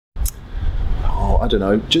I don't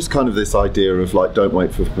know, just kind of this idea of like, don't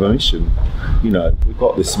wait for permission. You know, we've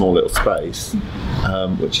got this small little space,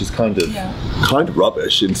 which is kind of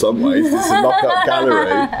rubbish in some ways. It's a knock-up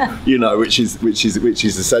gallery, you know, which is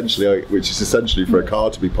essentially for a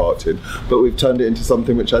car to be parked in. But we've turned it into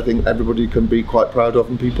something which I think everybody can be quite proud of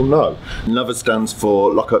and people know. LUVA stands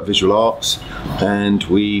for Lock-Up Visual Arts, and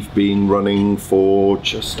we've been running for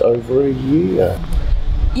just over a year.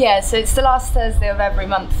 Yeah, so it's the last Thursday of every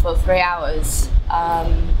month for 3 hours,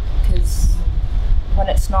 because when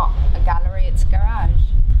it's not a gallery, it's a garage.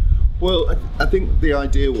 Well, I think the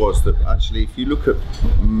idea was that actually if you look at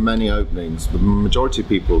many openings, the majority of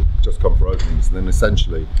people just come for openings, and then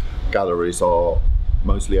essentially galleries are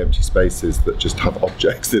mostly empty spaces that just have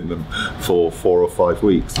objects in them for 4 or 5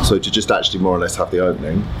 weeks. So to just actually more or less have the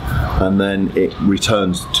opening, and then it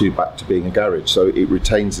returns back to being a garage, so it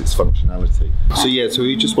retains its functionality. So yeah, so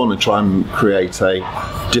we just want to try and create a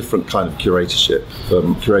different kind of curatorship,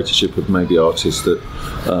 curatorship of maybe artists that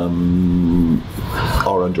are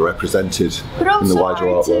underrepresented in the wider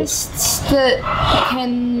art world. But also artists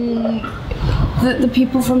that the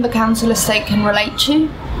people from the council estate can relate to.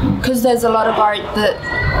 Because there's a lot of art that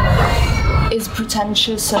is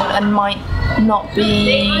pretentious and might not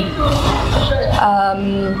be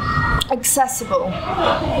accessible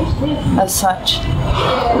as such.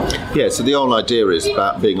 Yeah, so the whole idea is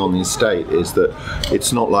about being on the estate is that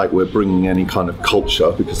it's not like we're bringing any kind of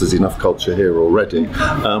culture, because there's enough culture here already.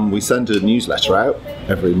 We send a newsletter out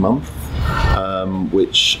every month,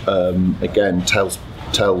 which again tells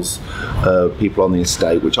people on the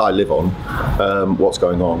estate, which I live on, what's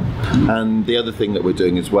going on. And the other thing that we're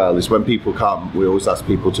doing as well is when people come, we always ask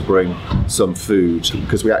people to bring some food,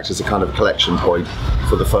 because we act as a kind of collection point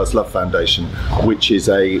for the First Love Foundation, which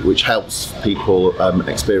helps people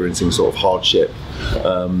experiencing sort of hardship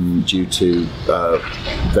due to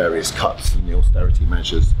various cuts and the austerity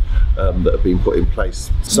measures that have been put in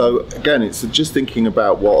place. So again, it's just thinking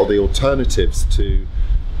about what are the alternatives to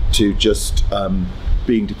just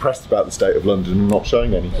being depressed about the state of London and not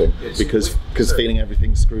showing anything, because feeling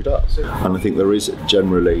everything's screwed up. And I think there is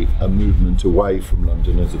generally a movement away from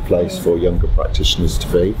London as a place for younger practitioners to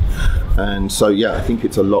be. And so yeah, I think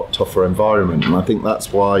it's a lot tougher environment, and I think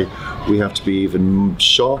that's why we have to be even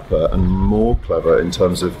sharper and more clever in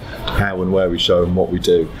terms of how and where we show and what we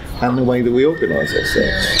do, and the way that we organise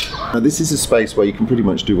ourselves. Now, this is a space where you can pretty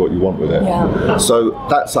much do what you want with it. Yeah. So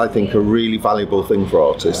that's, I think, a really valuable thing for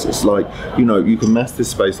artists. It's like, you know, you can mess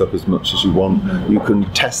this space up as much as you want. You can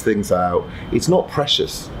test things out. It's not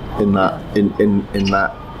precious in that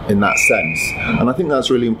sense, and I think that's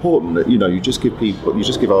really important. That, you know, you just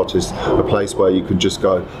give artists a place where you can just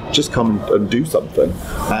come and do something,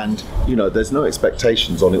 and you know, there's no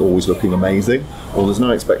expectations on it always looking amazing, or there's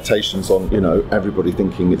no expectations on, you know, everybody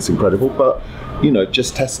thinking it's incredible, but you know,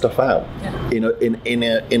 just test stuff out in a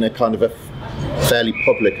kind of a fairly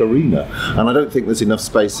public arena. And I don't think there's enough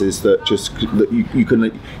spaces that you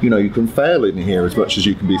can fail in here as much as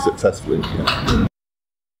you can be successful in here.